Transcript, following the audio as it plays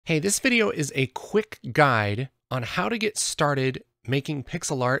Hey, this video is a quick guide on how to get started making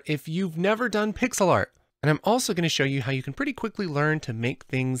pixel art if you've never done pixel art. And I'm also going to show you how you can pretty quickly learn to make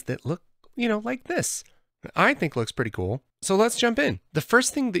things that look, like this. I think looks pretty cool. So let's jump in. The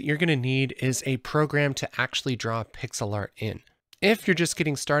first thing that you're going to need is a program to actually draw pixel art in. If you're just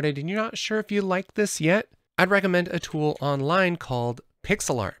getting started and you're not sure if you like this yet, I'd recommend a tool online called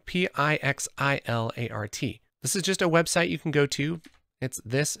Pixelart, P-I-X-I-L-A-R-T. This is just a website you can go to. It's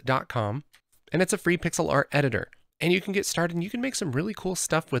this.com, and it's a free pixel art editor. And you can get started and you can make some really cool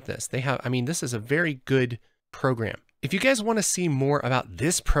stuff with this. This is a very good program. If you guys want to see more about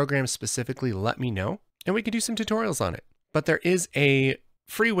this program specifically, let me know, and we can do some tutorials on it. But there is a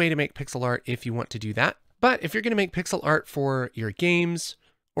free way to make pixel art if you want to do that. But if you're going to make pixel art for your games,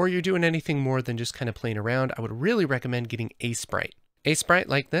 or you're doing anything more than just kind of playing around, I would really recommend getting Asprite. Asprite,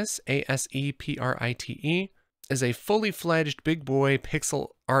 like this, A-S-E-P-R-I-T-E, is a fully fledged big boy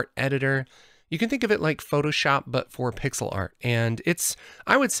pixel art editor. You can think of it like Photoshop, but for pixel art. And it's,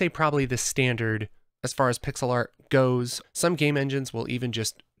 I would say, probably the standard as far as pixel art goes. Some game engines will even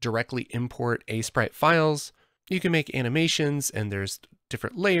just directly import Asprite files. You can make animations, and there's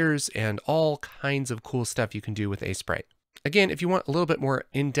different layers and all kinds of cool stuff you can do with Asprite. Again, if you want a little bit more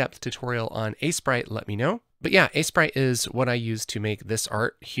in-depth tutorial on Asprite, let me know. But yeah, Asprite is what I use to make this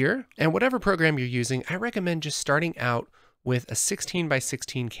art here. And whatever program you're using, I recommend just starting out with a 16 by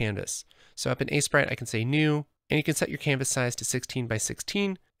 16 canvas. So up in Asprite, I can say new, and you can set your canvas size to 16 by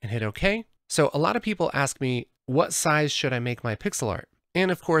 16 and hit OK. So a lot of people ask me, what size should I make my pixel art?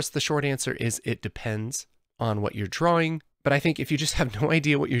 And of course, the short answer is it depends on what you're drawing. But I think if you just have no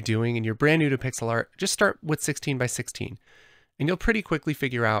idea what you're doing and you're brand new to pixel art, just start with 16 by 16 and you'll pretty quickly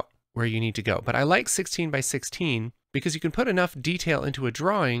figure out where you need to go. But I like 16 by 16 because you can put enough detail into a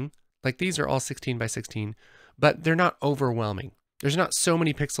drawing, like these are all 16 by 16, but they're not overwhelming. There's not so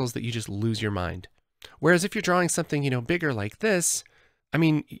many pixels that you just lose your mind. Whereas if you're drawing something, bigger like this,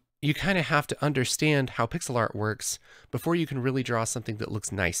 you kind of have to understand how pixel art works before you can really draw something that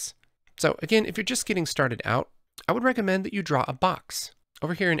looks nice. So again, if you're just getting started out, I would recommend that you draw a box.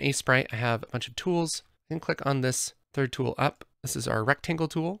 Over here in Asprite, I have a bunch of tools. You can click on this third tool up. This is our rectangle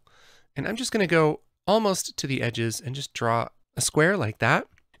tool. And I'm just going to go almost to the edges and just draw a square like that.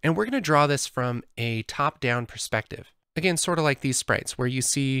 And we're going to draw this from a top-down perspective. Again, sort of like these sprites where you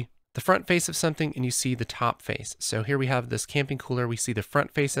see the front face of something and you see the top face. So here we have this camping cooler. We see the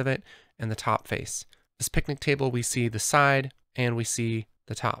front face of it and the top face. This picnic table, we see the side and we see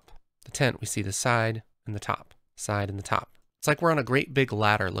the top. The tent, we see the side and the top. Side and the top. It's like we're on a great big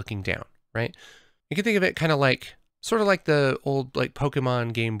ladder looking down, right? You can think of it kind of like, sort of like the old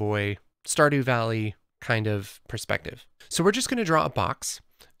Pokemon Game Boy, Stardew Valley kind of perspective. So we're just going to draw a box.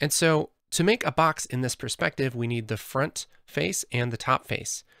 And so to make a box in this perspective, we need the front face and the top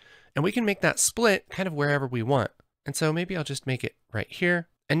face. And we can make that split kind of wherever we want. And so maybe I'll just make it right here.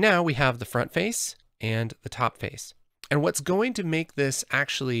 And now we have the front face and the top face. And what's going to make this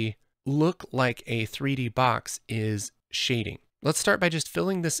actually look like a 3D box is shading. Let's start by just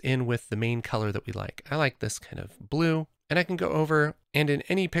filling this in with the main color that we like. I like this kind of blue, and I can go over, and in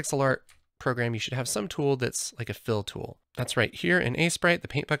any pixel art program, you should have some tool that's like a fill tool. That's right here in Asprite, the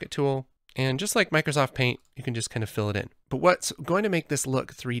paint bucket tool. And just like Microsoft Paint, you can just kind of fill it in. But what's going to make this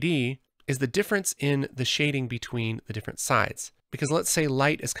look 3D is the difference in the shading between the different sides. Because let's say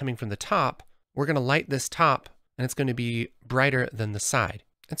light is coming from the top, we're going to light this top, and it's going to be brighter than the side.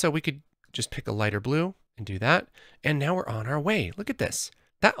 And so we could just pick a lighter blue and do that. And now we're on our way. Look at this.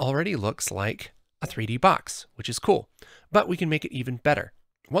 That already looks like a 3D box, which is cool. But we can make it even better.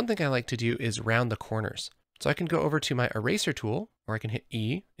 One thing I like to do is round the corners. So I can go over to my eraser tool, or I can hit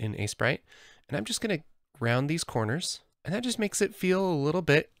E in Asprite, and I'm just going to round these corners. And that just makes it feel a little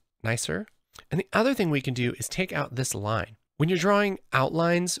bit nicer. And the other thing we can do is take out this line. When you're drawing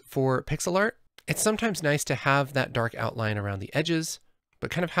outlines for pixel art, it's sometimes nice to have that dark outline around the edges,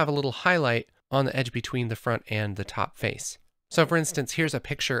 but kind of have a little highlight on the edge between the front and the top face. So for instance, here's a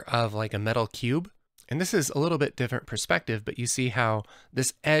picture of like a metal cube. And this is a little bit different perspective, but you see how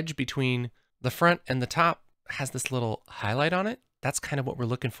this edge between the front and the top has this little highlight on it. That's kind of what we're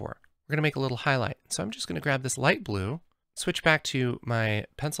looking for. We're gonna make a little highlight. So I'm just gonna grab this light blue, switch back to my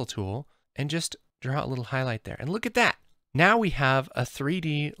pencil tool, and just draw a little highlight there. And look at that. Now we have a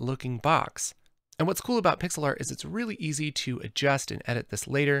 3D looking box. And what's cool about pixel art is it's really easy to adjust and edit this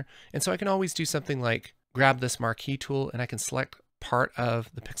later. And so I can always do something like grab this marquee tool and I can select part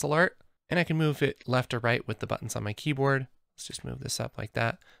of the pixel art and I can move it left or right with the buttons on my keyboard. Let's just move this up like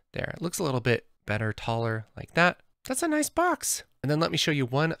that. There, it looks a little bit better, taller like that. That's a nice box. And then let me show you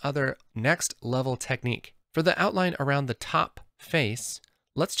one other next level technique. For the outline around the top face,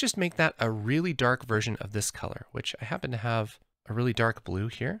 let's just make that a really dark version of this color, which I happen to have a really dark blue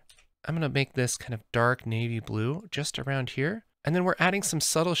here. I'm going to make this kind of dark navy blue just around here. And then we're adding some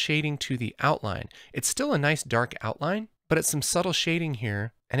subtle shading to the outline. It's still a nice dark outline, but it's some subtle shading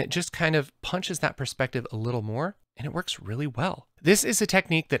here, and it just kind of punches that perspective a little more, and it works really well. This is a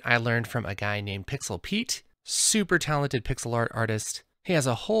technique that I learned from a guy named Pixel Pete, super talented pixel art artist. He has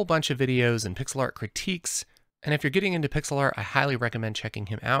a whole bunch of videos and pixel art critiques, and if you're getting into pixel art, I highly recommend checking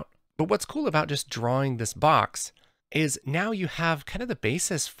him out. But what's cool about just drawing this box is now you have kind of the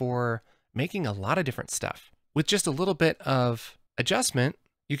basis for making a lot of different stuff. With just a little bit of adjustment,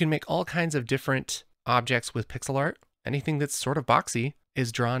 you can make all kinds of different objects with pixel art. Anything that's sort of boxy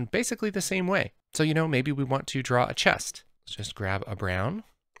is drawn basically the same way. So, maybe we want to draw a chest. Let's just grab a brown,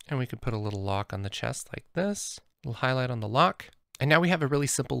 and we could put a little lock on the chest like this, a little highlight on the lock. And now we have a really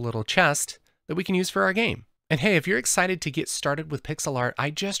simple little chest that we can use for our game. And hey, if you're excited to get started with pixel art, I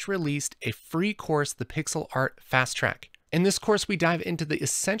just released a free course, the Pixel Art FastTrack. In this course, we dive into the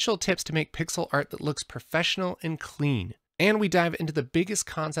essential tips to make pixel art that looks professional and clean. And we dive into the biggest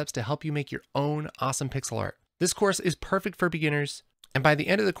concepts to help you make your own awesome pixel art. This course is perfect for beginners. And by the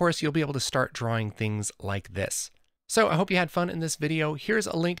end of the course, you'll be able to start drawing things like this. So I hope you had fun in this video. Here's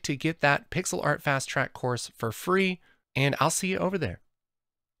a link to get that Pixel Art FastTrack course for free, and I'll see you over there.